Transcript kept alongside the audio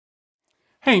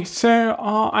Hey, so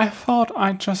I thought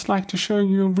I'd just like to show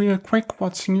you real quick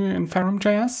what's new in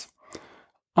Ferrum.js.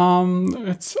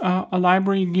 It's a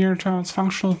library geared towards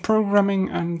functional programming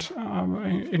and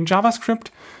in JavaScript,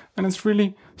 and it's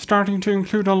really starting to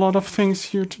include a lot of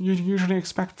things you'd usually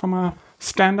expect from a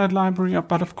standard library,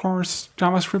 but of course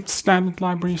JavaScript's standard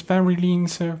library is very lean,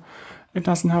 so it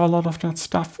doesn't have a lot of that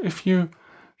stuff. If you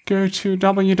go to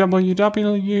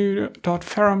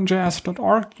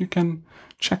www.ferrum.js.org, you can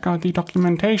check out the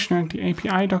documentation and the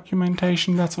API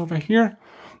documentation that's over here,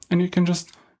 and you can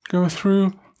just go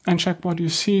through and check what you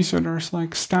see. So there's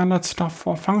like standard stuff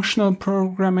for functional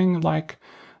programming, like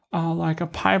a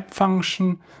pipe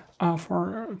function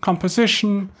for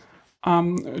composition.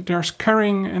 There's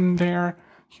currying in there.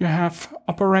 You have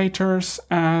operators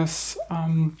as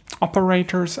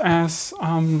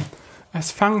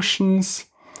functions,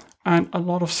 and a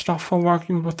lot of stuff for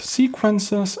working with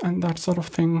sequences and that sort of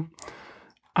thing.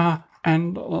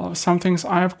 And some things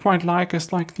I quite like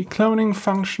is like the cloning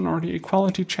function or the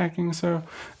equality checking. So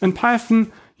in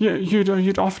Python,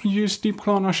 you'd often use deep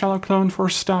clone or shallow clone for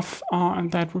stuff,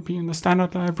 and that would be in the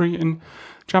standard library. In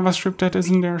JavaScript, that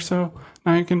isn't there. So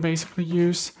now you can basically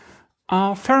use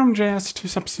Ferrum.js to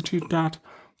substitute that.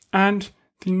 And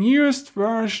the newest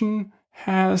version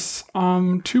has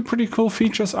two pretty cool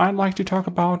features I'd like to talk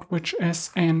about, which is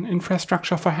an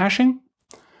infrastructure for hashing.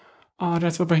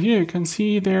 That's over here. You can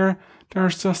see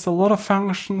there's just a lot of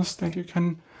functions that you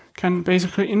can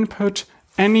basically input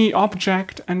any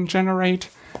object and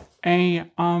generate a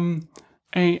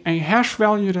hash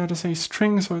value that is a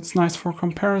string, so it's nice for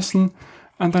comparison.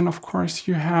 And then of course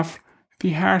you have the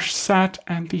hash set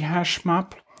and the hash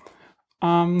map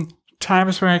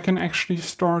types where I can actually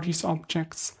store these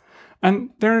objects. And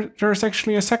there's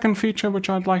actually a second feature which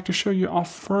I'd like to show you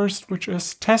off first, which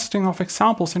is testing of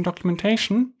examples in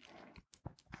documentation.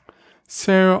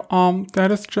 So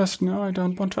that is just, no, I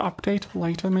don't want to update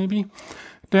later maybe.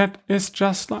 That is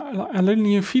just a little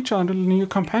new feature, a little new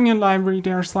companion library.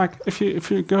 There's like, if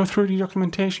you go through the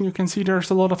documentation, you can see there's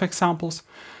a lot of examples.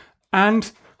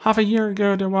 And half a year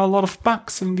ago, there were a lot of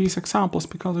bugs in these examples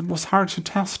because it was hard to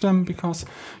test them, because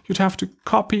you'd have to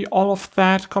copy all of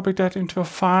that, copy that into a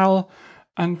file,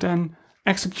 and then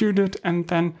execute it, and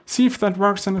then see if that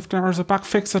works, and if there is a bug,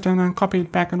 fix it, and then copy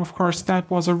it back. And of course, that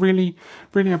was a really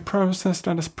a process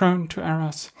that is prone to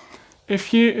errors.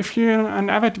 If you're an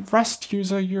avid REST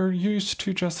user, you're used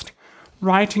to just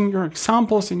writing your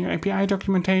examples in your API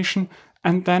documentation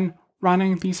and then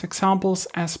running these examples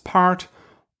as part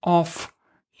of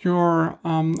your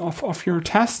your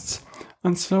tests.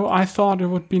 And so I thought it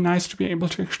would be nice to be able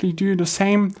to actually do the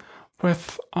same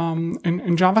with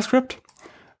in JavaScript.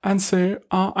 And so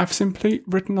I've simply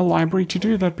written a library to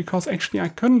do that, because actually I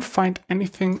couldn't find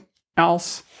anything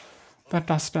else that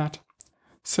does that.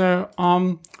 So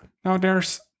now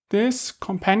there's this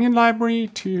companion library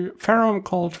to Ferrum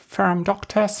called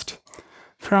Ferrum.test,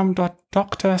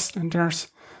 Ferrum.doctest, and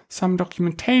there's some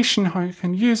documentation how you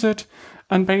can use it.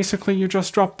 And basically you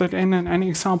just drop that in, and any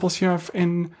examples you have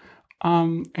in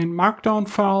Markdown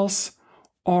files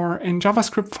or in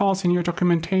JavaScript files in your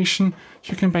documentation,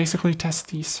 you can basically test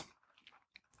these.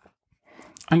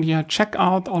 And yeah, check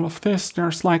out all of this.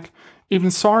 There's like even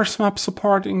source map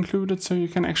support included, so you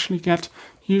can actually get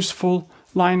useful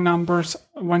line numbers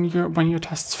when your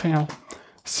tests fail.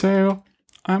 So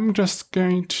I'm just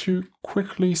going to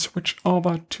quickly switch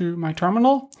over to my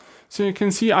terminal. So you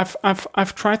can see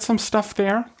I've tried some stuff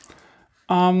there.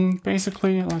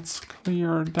 Basically, let's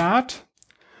clear that.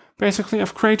 Basically,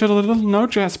 I've created a little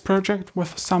Node.js project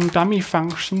with some dummy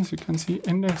functions. You can see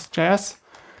index.js.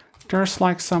 There's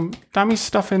like some dummy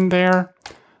stuff in there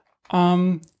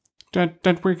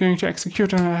that we're going to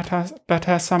execute, and that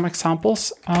has some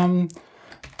examples. And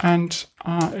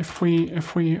if we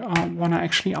want to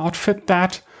actually outfit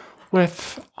that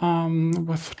with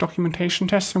documentation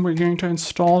testing, we're going to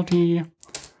install the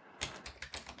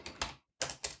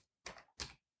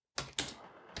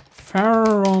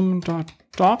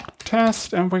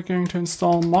Ferrum.doctest, and we're going to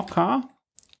install Mocha,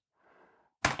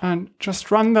 and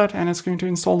just run that, and it's going to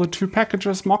install the two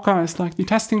packages. Mocha is like the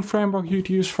testing framework you'd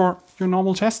use for your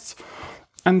normal tests,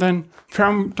 and then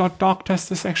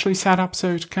Ferrum.doctest is actually set up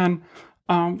so it can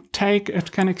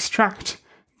extract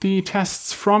the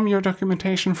tests from your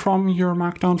documentation, from your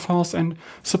Markdown files, and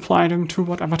supply them to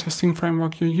whatever testing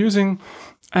framework you're using.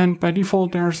 And by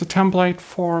default, there's a template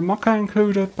for Mocha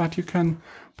included, but you can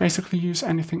basically use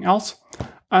anything else.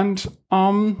 And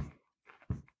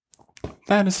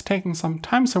that is taking some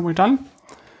time, so we're done.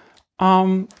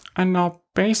 And now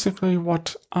basically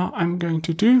what I'm going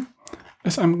to do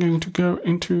is I'm going to go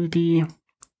into the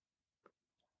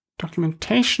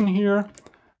documentation here,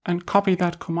 and copy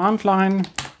that command line,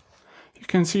 you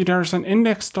can see there's an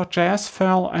index.js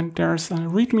file and there's a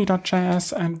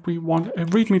readme.js, and we want a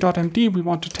readme.md. We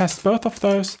want to test both of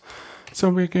those. So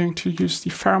we're going to use the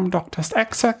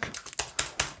Ferrum.test.exec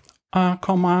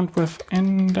command with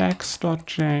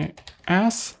index.js,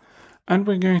 and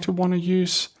we're going to want to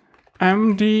use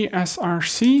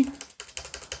md-src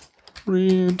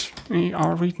readme.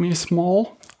 Our readme is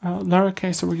small,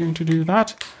 lowercase, so we're going to do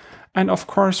that. And of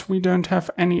course, we don't have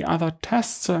any other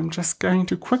tests, so I'm just going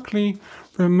to quickly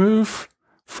remove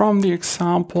from the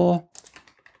example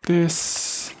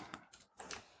this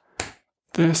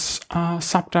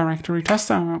subdirectory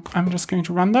test. I'm just going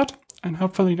to run that, and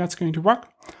hopefully that's going to work.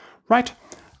 Right,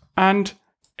 and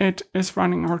it is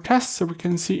running our test, so we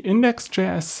can see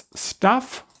index.js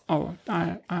stuff. Oh,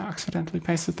 I accidentally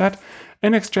pasted that.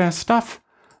 Index.js stuff.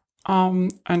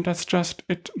 And that's just,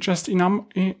 it just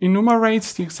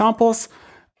enumerates the examples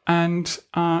and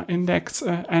index,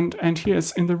 and here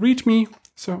it's in the README,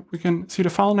 so we can see the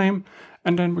file name,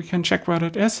 and then we can check where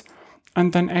it is.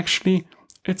 And then actually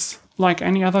it's like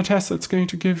any other test, it's going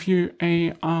to give you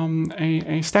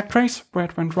a stack trace where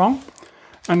it went wrong.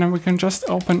 And then we can just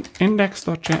open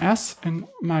index.js in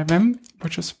my Vim,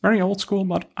 which is very old school,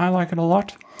 but I like it a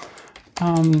lot.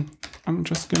 I'm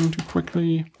just going to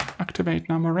quickly activate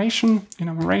enumeration,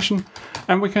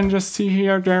 and we can just see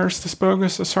here there's this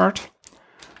bogus assert,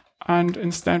 and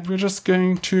instead we're just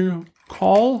going to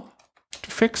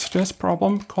fix this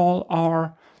problem, call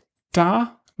our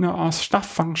our stuff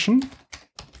function.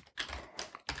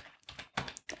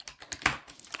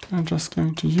 I'm just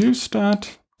going to use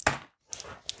that.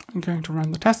 I'm going to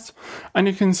run the tests, and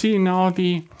you can see now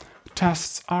the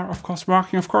tests are of course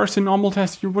working. Of course, in normal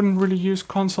tests you wouldn't really use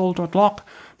console.log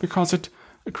because it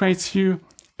creates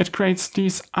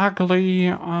these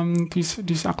ugly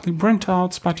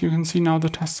printouts, but you can see now the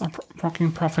tests are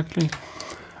working perfectly.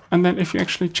 And then if you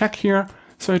actually check here,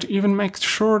 so it even makes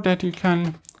sure that you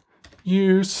can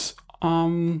use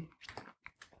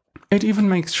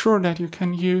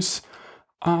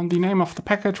the name of the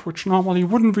package, which normally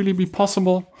wouldn't really be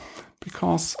possible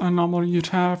because normally you'd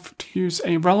have to use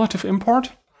a relative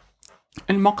import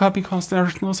in Mocha because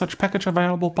there's no such package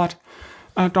available, but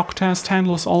doctest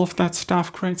handles all of that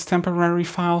stuff, creates temporary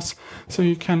files, so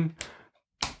you can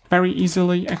very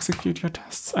easily execute your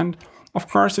tests. And of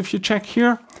course, if you check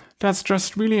here, that's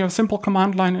just really a simple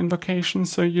command line invocation.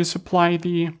 So you supply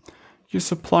the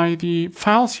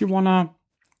files you wanna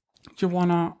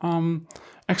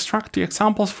extract the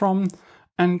examples from,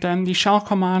 and then the shell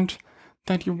command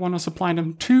that you want to supply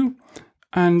them to,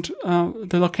 and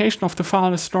the location of the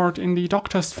file is stored in the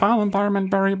doctest file environment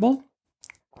variable.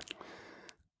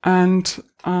 And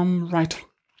right,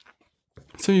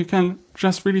 so you can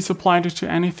just really supply it to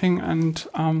anything, and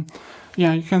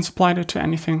yeah, you can supply it to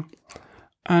anything.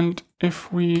 And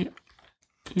if we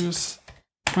use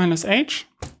 -h,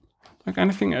 like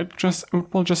anything, it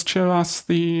will just show us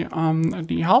the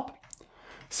help.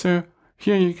 So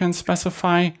here you can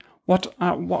specify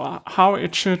how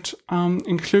it should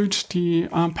include the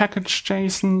package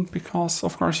JSON, because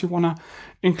of course you want to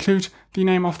include the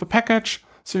name of the package,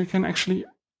 so you can actually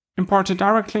import it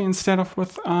directly instead of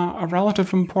with a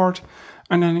relative import,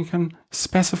 and then you can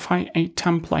specify a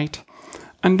template.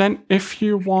 And then if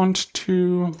you want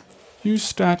to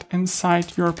use that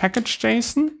inside your package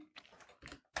JSON,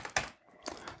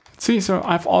 see, so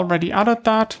I've already added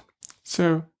that,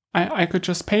 so I could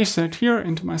just paste it here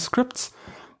into my scripts,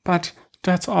 but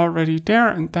that's already there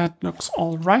and that looks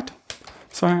all right.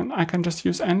 So I can just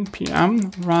use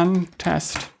npm run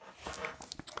test.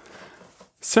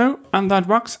 So, and that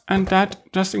works, and that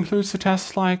just includes the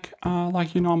test like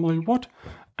you normally would.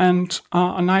 And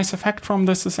a nice effect from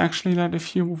this is actually that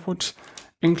if you would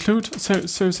include,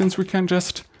 so since we can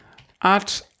just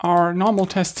add our normal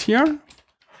test here,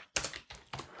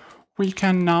 we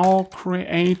can now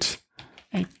create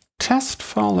a test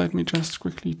file. Let me just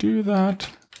quickly do that.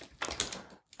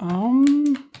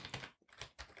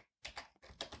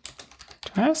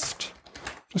 Test.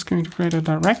 Just going to create a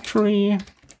directory.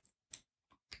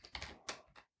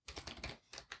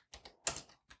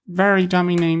 Very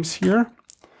dummy names here.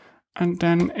 And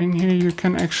then in here you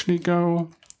can actually go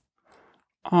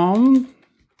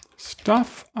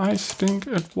stuff, I think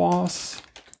it was.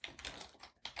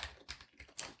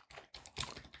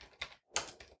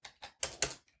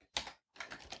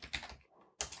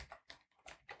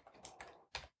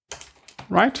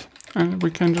 Right, and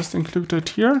we can just include it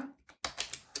here.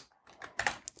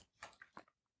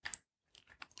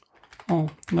 Oh,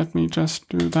 let me just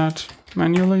do that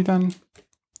manually then.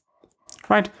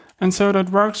 Right, and so that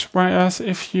works, whereas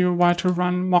if you were to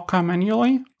run Mocha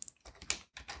manually,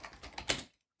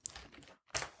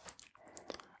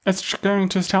 it's going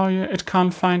to tell you it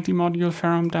can't find the module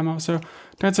Ferrum demo. So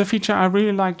that's a feature I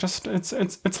really like. Just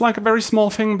it's like a very small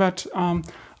thing, but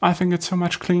I think it's so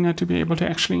much cleaner to be able to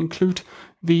actually include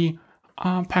the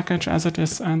package as it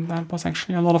is, and that was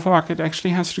actually a lot of work. It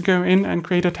actually has to go in and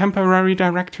create a temporary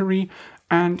directory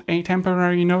and a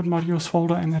temporary node modules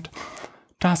folder, and it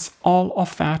does all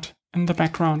of that in the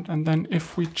background. And then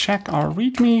if we check our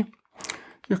README,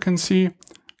 you can see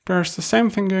there's the same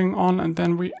thing going on, and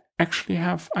then we actually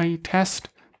have a test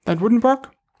that wouldn't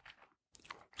work.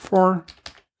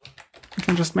 We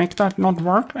can just make that not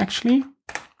work, actually.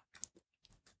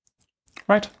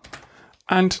 Right?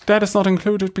 And that is not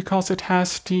included because it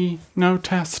has the no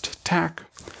test tag.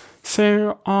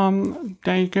 So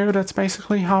there you go. That's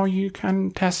basically how you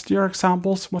can test your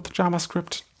examples with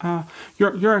JavaScript.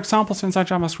 Your examples inside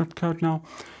JavaScript code now.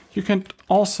 You can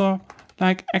also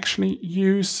like actually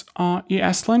use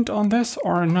ESLint on this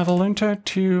or another linter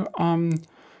to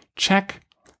check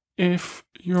if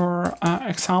your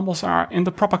examples are in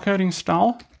the proper coding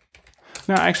style.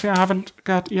 No, actually, I haven't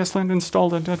got ESLint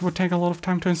installed, and that would take a lot of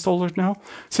time to install it now.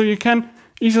 So you can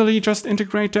easily just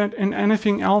integrate that in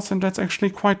anything else, and that's actually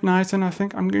quite nice, and I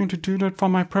think I'm going to do that for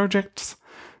my projects.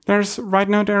 Right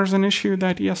now there's an issue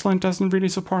that ESLint doesn't really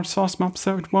support source maps,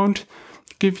 so it won't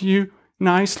give you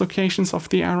nice locations of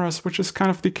the errors, which is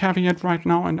kind of the caveat right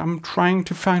now, and I'm trying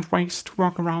to find ways to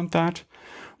work around that,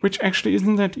 which actually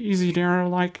isn't that easy. There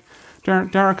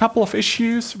are a couple of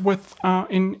issues with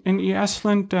in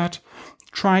ESLint that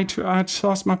try to add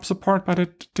source map support, but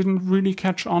it didn't really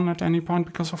catch on at any point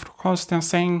because, of course, they're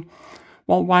saying,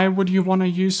 well, why would you want to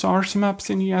use source maps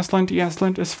in ESLint?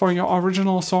 ESLint is for your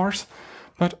original source,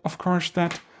 but of course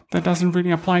that doesn't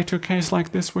really apply to a case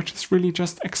like this, which is really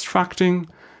just extracting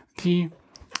the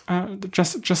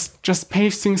just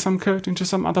pasting some code into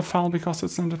some other file because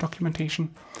it's in the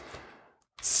documentation.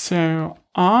 So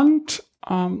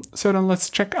then let's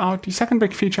check out the second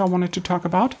big feature I wanted to talk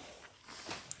about,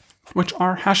 which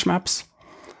are hash maps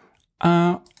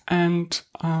and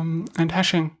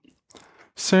hashing.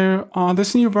 So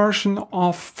this new version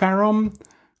of Ferrum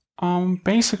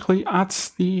basically adds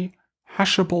the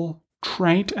hashable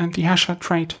trait and the hasher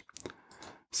trait.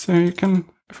 So you can,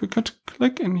 if we could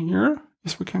click in here,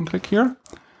 yes, we can click here.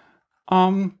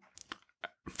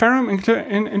 Ferrum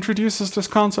introduces this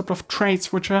concept of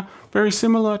traits, which are very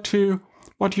similar to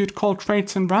what you'd call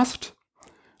traits in Rust.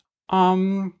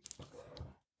 They're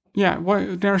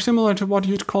similar to what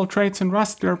you'd call traits in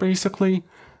Rust. They're basically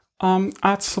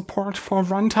add support for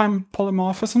runtime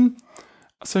polymorphism.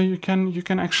 So you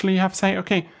can actually say,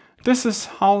 okay, this is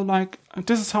how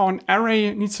an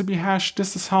array needs to be hashed,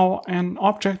 this is how an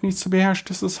object needs to be hashed,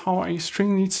 this is how a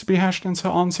string needs to be hashed, and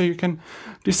so on. So you can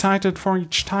decide it for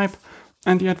each type.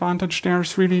 And the advantage there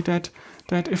is really that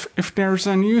if there's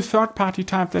a new third-party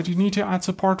type that you need to add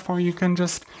support for, you can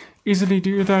just easily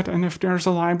do that. And if there's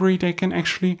a library, they can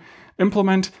actually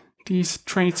implement these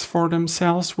traits for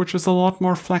themselves, which is a lot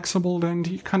more flexible than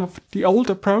the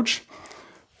old approach,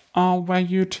 where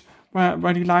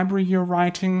the library you're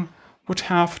writing would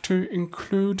have to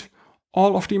include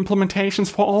all of the implementations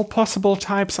for all possible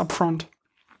types up front.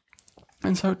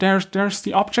 And so there's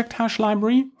the object hash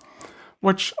library,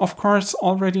 which of course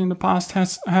already in the past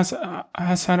has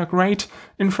had a great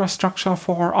infrastructure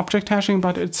for object hashing,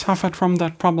 but it suffered from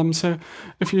that problem. So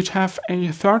if you'd have a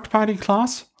third-party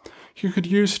class, you could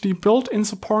use the built-in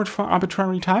support for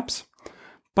arbitrary types.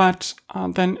 But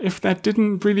then if that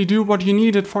didn't really do what you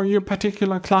needed for your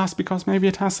particular class, because maybe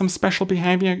it has some special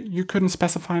behavior, you couldn't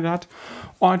specify that,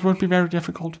 or it would be very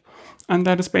difficult. And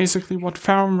that is basically what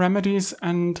Ferrum remedies.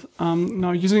 And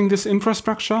now using this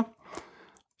infrastructure,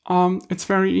 it's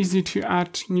very easy to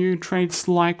add new traits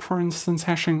like, for instance,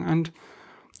 hashing. And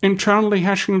internally,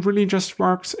 hashing really just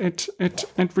works. It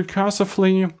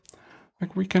recursively,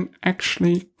 like we can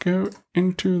actually go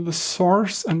into the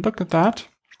source and look at that.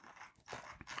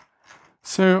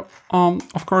 So,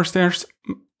 of course, there's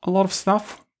a lot of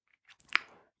stuff.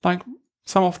 Like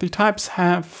some of the types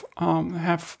have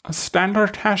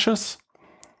standard hashes,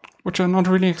 which are not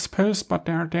really exposed, but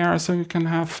they're there. So you can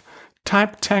have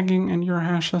type tagging in your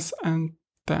hashes, and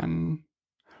then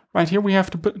right here we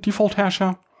have the default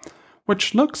hasher,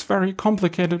 which looks very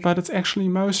complicated, but it's actually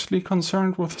mostly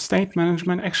concerned with state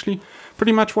management. Actually,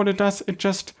 pretty much what it does, it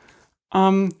just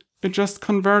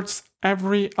converts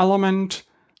every element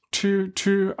to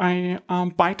a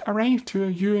byte array, to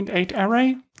a uint8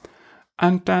 array,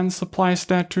 and then supplies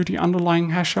that to the underlying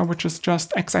hasher, which is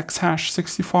just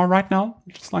xxhash64 right now,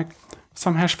 which is like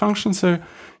some hash function. So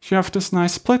you have this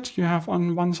nice split. You have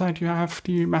on one side, you have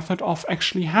the method of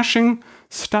actually hashing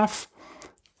stuff,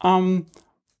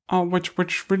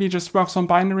 which really just works on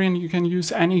binary, and you can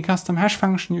use any custom hash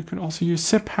function. You can also use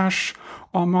zip hash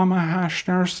or mama hash.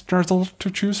 There's a lot to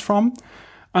choose from.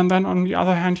 And then on the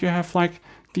other hand, you have like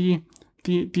the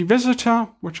visitor,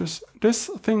 which is this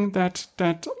thing that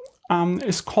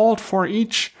is called for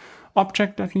each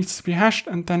object that needs to be hashed,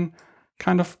 and then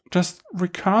kind of just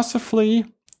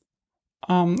recursively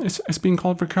is being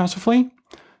called recursively.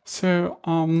 So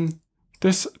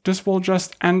this will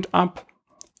just end up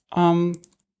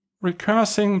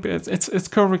recursing. It's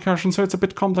co-recursion, so it's a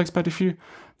bit complex. But if you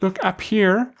look up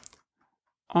here,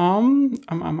 you're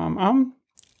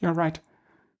right.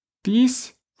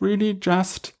 These really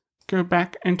just go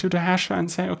back into the hasher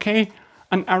and say, okay,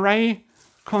 an array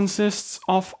consists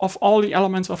of all the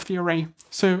elements of the array.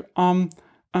 So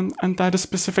and that is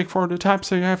specific for the type.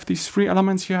 So you have these three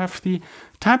elements. You have the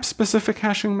type-specific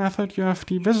hashing method, you have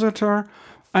the visitor,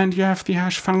 and you have the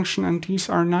hash function, and these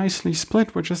are nicely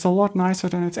split, which is a lot nicer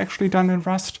than it's actually done in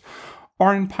Rust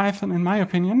or in Python, in my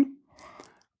opinion.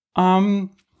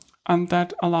 And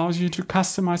that allows you to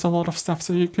customize a lot of stuff.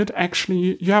 So you could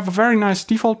actually, you have a very nice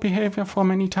default behavior for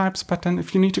many types, but then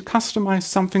if you need to customize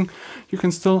something, you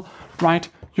can still write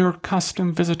your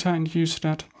custom visitor and use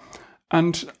that.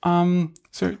 And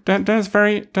so that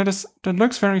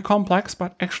looks very complex,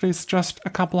 but actually it's just a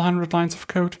couple hundred lines of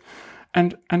code,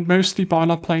 and mostly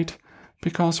boilerplate,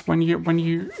 because when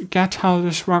you get how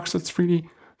this works, it's really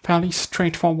fairly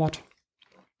straightforward.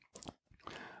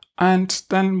 And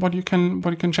then what you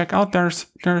can check out, there's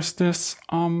this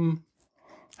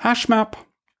hash map,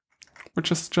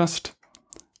 which is just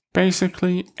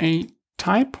basically a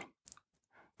type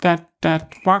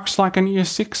that works like an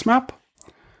ES6 map,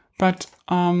 but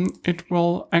it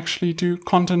will actually do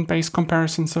content-based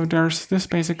comparison. So there's this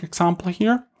basic example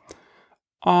here,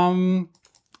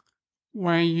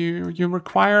 where you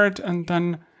require it, and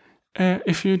then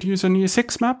if you'd use an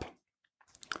ES6 map,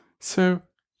 so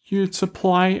you'd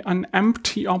supply an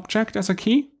empty object as a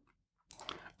key,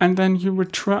 and then you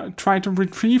would try to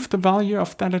retrieve the value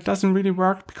of that. It doesn't really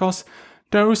work because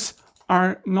those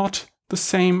are not the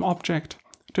same object.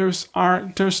 Those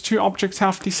two objects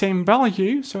have the same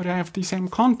value, so they have the same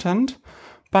content,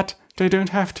 but they don't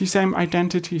have the same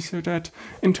identity, so that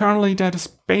internally that is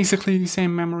basically the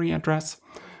same memory address.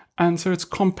 And so it's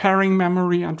comparing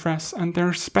memory address, and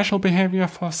there's special behavior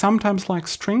for sometimes like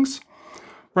strings,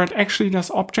 where it actually does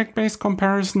object-based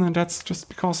comparison, and that's just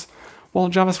because, well,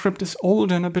 JavaScript is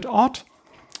old and a bit odd,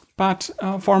 but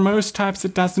for most types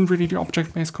it doesn't really do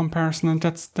object-based comparison, and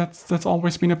that's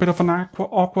always been a bit of an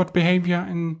awkward behavior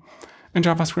in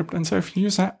JavaScript. And so if you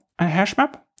use a hash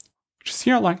map, which is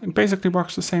here, like it basically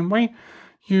works the same way.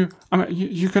 You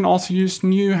can also use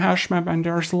new hash map, and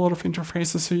there's a lot of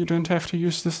interfaces, so you don't have to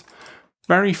use this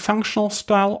very functional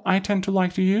style I tend to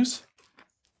like to use.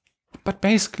 But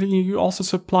basically you also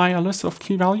supply a list of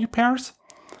key value pairs,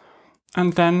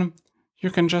 and then you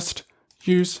can just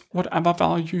use whatever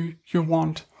value you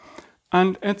want.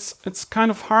 And it's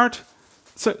kind of hard.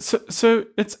 So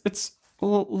it's a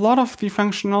lot of the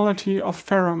functionality of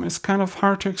Ferrum is kind of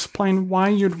hard to explain why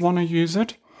you'd want to use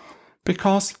it,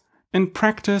 because in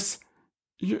practice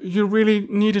you really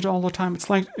need it all the time. It's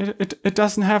like it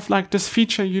doesn't have like this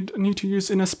feature you need to use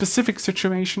in a specific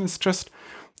situation. It's just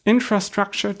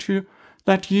infrastructure to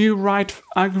let you write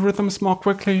algorithms more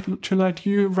quickly, to let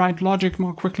you write logic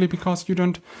more quickly, because you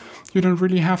don't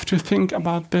really have to think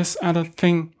about this added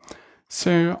thing.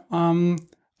 So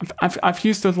I've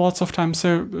used it lots of times.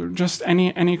 So just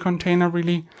any container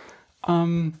really.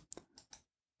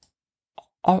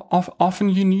 Often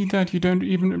you need that. You don't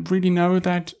even really know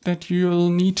that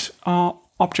you'll need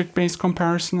object-based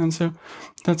comparison, and so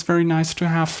that's very nice to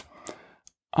have.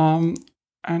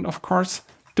 And of course,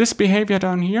 this behavior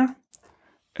down here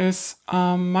is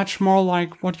much more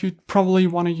like what you'd probably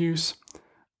want to use.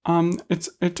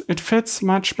 It fits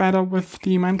much better with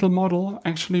the mental model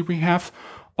actually we have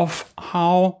of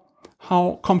how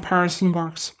comparison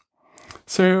works.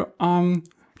 So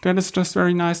that is just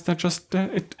very nice. That just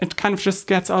it kind of just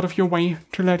gets out of your way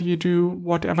to let you do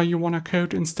whatever you want to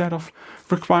code, instead of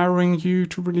requiring you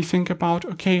to really think about,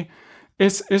 okay,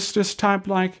 is this type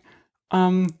like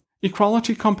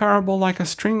equality comparable like a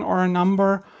string or a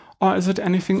number, or is it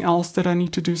anything else that I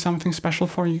need to do something special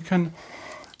for? You can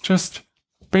just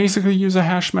basically use a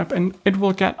hash map, and it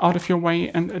will get out of your way,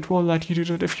 and it will let you do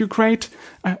that. If you create,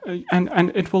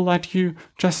 and it will let you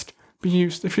just be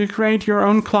used. If you create your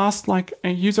own class, like a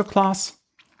user class,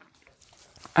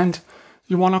 and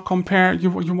you want to compare,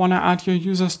 you want to add your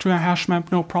users to a hash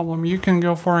map, no problem. You can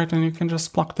go for it, and you can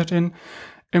just plug that in,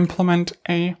 implement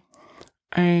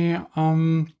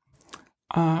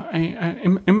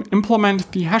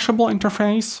implement the hashable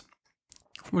interface,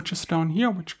 which is down here,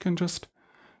 which you can just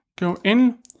go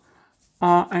in.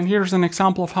 And here's an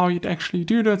example of how you'd actually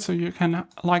do that. So you can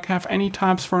like have any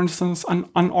types, for instance, an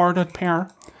unordered pair.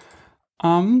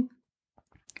 You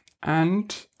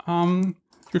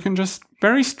can just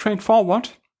very straightforward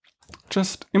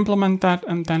just implement that,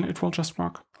 and then it will just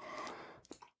work.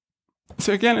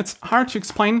 So again, it's hard to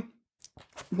explain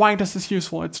why this is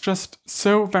useful. It's just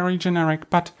so very generic.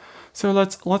 But so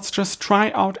let's just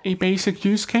try out a basic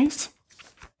use case.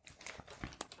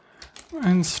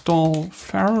 Install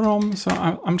Ferrum. So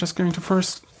I'm just going to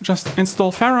first just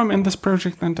install Ferrum in this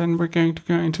project, and then we're going to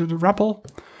go into the REPL,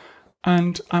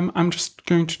 and I'm just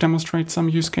going to demonstrate some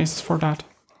use cases for that.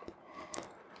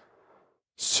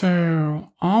 So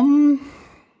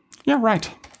yeah, right.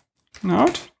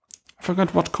 Node. I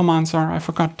forgot what commands are. I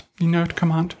forgot the node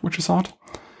command, which is odd.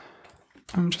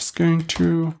 I'm just going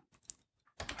to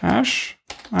hash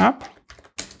map.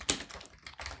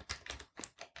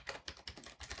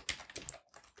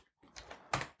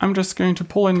 I'm just going to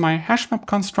pull in my hash map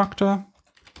constructor.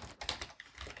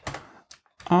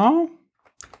 Oh,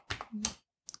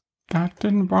 that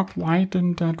didn't work. Why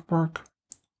didn't that work?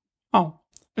 Oh,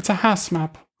 it's a hash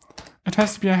map. It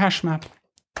has to be a hash map,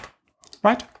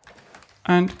 right?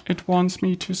 And it wants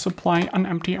me to supply an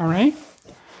empty array.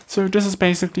 So this is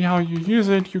basically how you use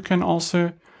it. You can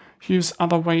also use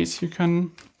other ways. You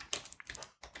can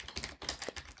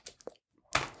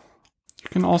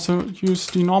also use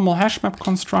the normal hash map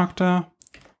constructor,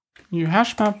 new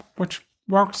hash map, which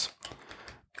works.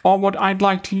 Or what I'd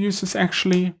like to use is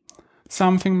actually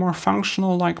something more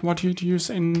functional, like what you'd use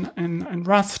in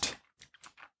Rust.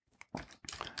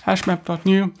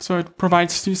 Hashmap.new, so it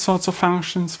provides these sorts of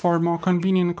functions for more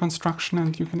convenient construction,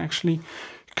 and you can actually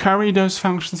carry those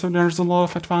functions. So there's a lot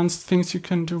of advanced things you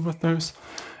can do with those.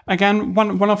 Again,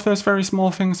 one of those very small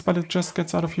things, but it just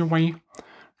gets out of your way,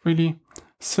 really.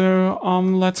 So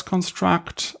let's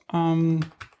construct.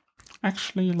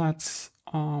 Actually, let's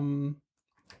yeah.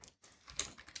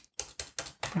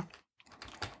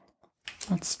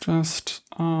 Let's just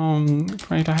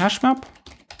create a hash map.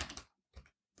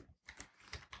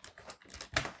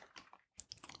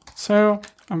 So,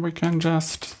 and we can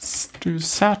just do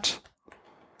set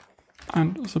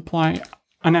and supply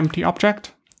an empty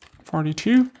object,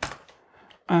 42.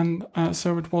 And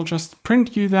so it will just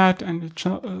print you that, and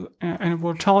it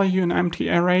will tell you an empty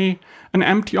array, an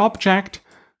empty object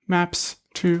maps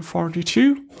to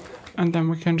 42. And then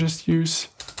we can just use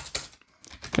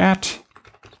get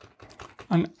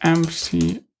an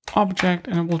empty object,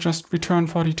 and it will just return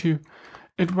 42.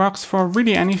 It works for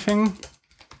really anything.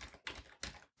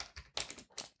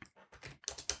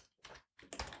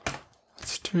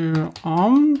 You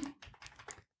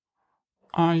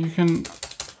can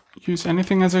use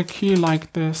anything as a key,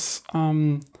 like this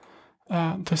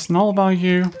this null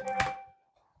value,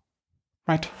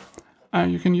 right?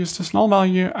 You can use this null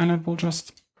value, and it will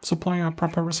just supply a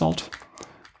proper result.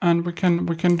 And we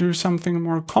can do something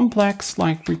more complex,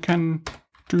 like we can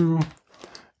do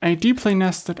a deeply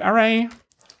nested array,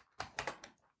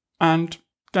 and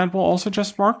that will also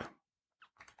just work.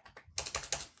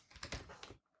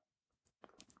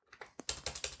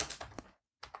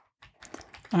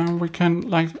 And we can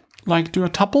like do a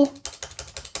tuple.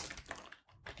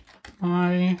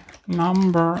 My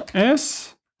number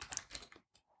is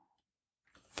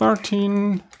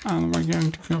 13, and we're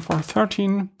going to go for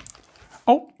 13.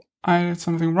 Oh, I did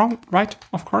something wrong, right?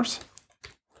 Of course.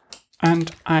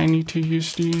 And I need to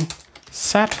use the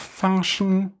set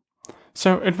function.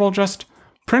 So it will just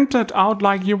print it out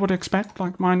like you would expect,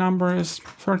 like my number is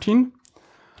 13.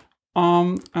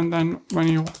 And then when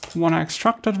you want to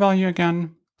extract that value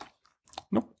again,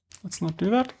 nope, let's not do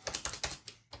that.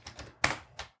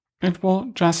 It will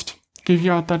just give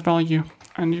you out that value,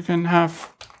 and you can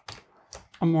have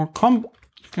a more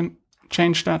you can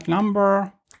change that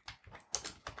number.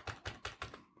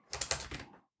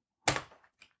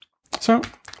 So,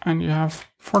 and you have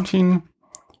 14,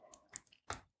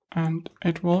 and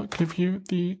it will give you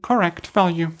the correct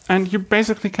value. And you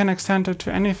basically can extend it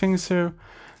to anything. So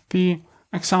the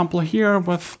example here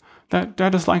with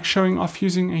that is like showing off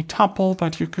using a tuple,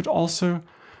 but you could also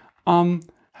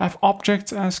have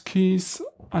objects as keys,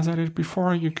 as I did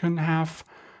before. You can have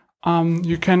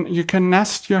you can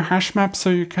nest your hash map, so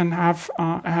you can have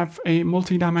a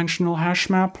multi-dimensional hash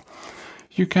map.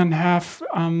 You can have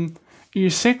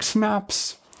E6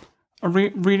 maps.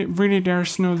 Really,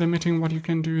 there's no limiting what you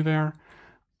can do there.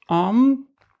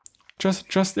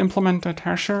 just implement that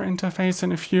hasher interface.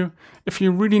 And if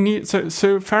you really need,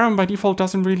 so Ferrum by default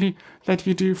doesn't really let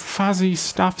you do fuzzy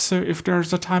stuff. So if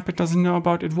there's a type it doesn't know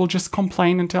about, it will just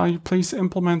complain and tell you, please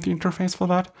implement the interface for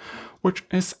that, which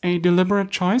is a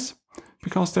deliberate choice,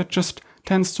 because that just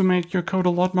tends to make your code a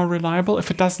lot more reliable.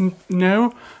 If it doesn't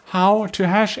know how to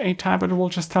hash a type, it will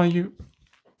just tell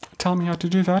me how to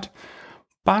do that.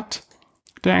 But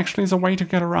there actually is a way to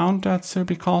get around that. So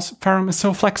because Ferrum is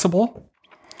so flexible,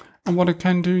 and what it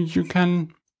can do, you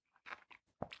can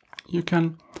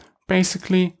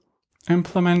basically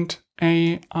implement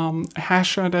a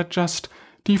hasher that just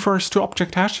defers to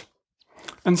object hash,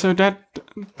 and so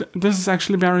this is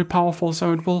actually very powerful.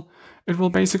 So it will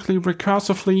basically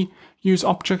recursively use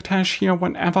object hash here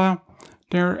whenever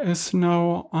there is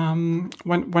no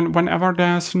whenever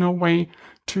there's no way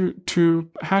to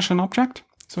hash an object.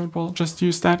 So it will just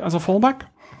use that as a fallback.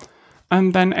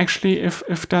 And then actually,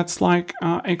 if that's like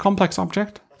a complex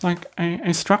object, like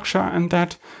a structure, and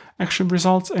that actually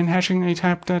results in hashing a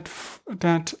type that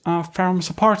Ferrum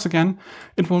supports again,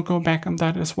 it will go back, and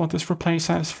that is what this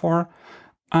replacer is for.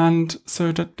 And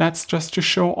so that's just to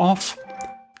show off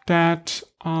that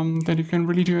that you can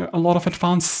really do a lot of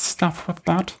advanced stuff with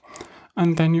that.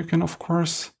 And then you can, of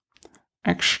course,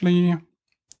 actually,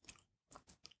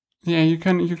 yeah, you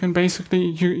can basically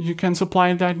you can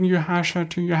supply that new hasher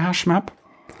to your hash map.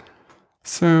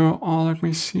 So let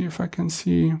me see if I can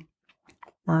see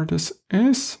where this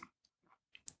is.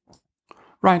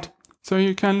 Right. So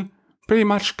you can pretty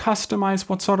much customize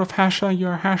what sort of hasher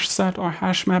your hash set or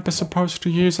hash map is supposed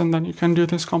to use, and then you can do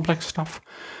this complex stuff.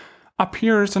 Up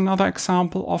here is another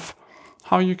example of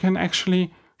how you can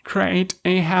actually create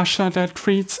a hasher that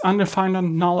treats undefined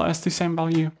and null as the same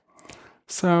value.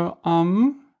 So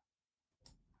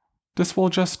this will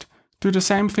just do the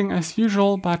same thing as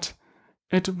usual, but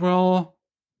it will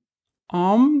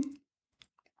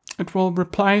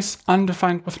replace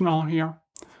undefined with null here.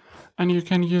 And you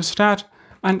can use that.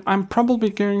 And I'm probably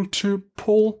going to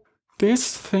pull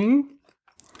this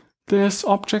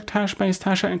object hash based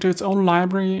hasher into its own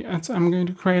library. I'm going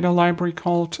to create a library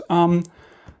called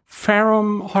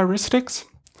Ferrum heuristics.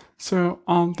 So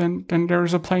then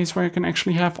there's a place where you can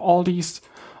actually have all these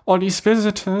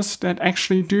visitors that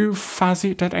actually do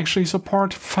fuzzy, that actually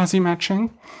support fuzzy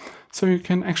matching. So you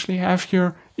can actually have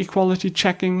your equality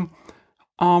checking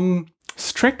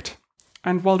strict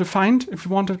and well defined if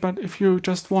you want it. But if you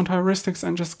just want heuristics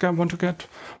and just want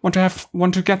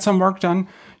to get some work done,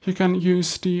 you can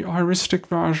use the heuristic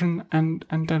version, and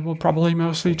that will probably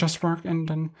mostly just work. And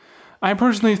then I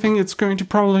personally think it's going to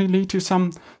probably lead to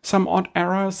some odd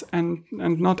errors and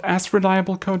not as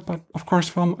reliable code, but of course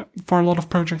for a lot of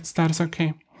projects that is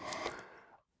okay.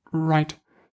 Right.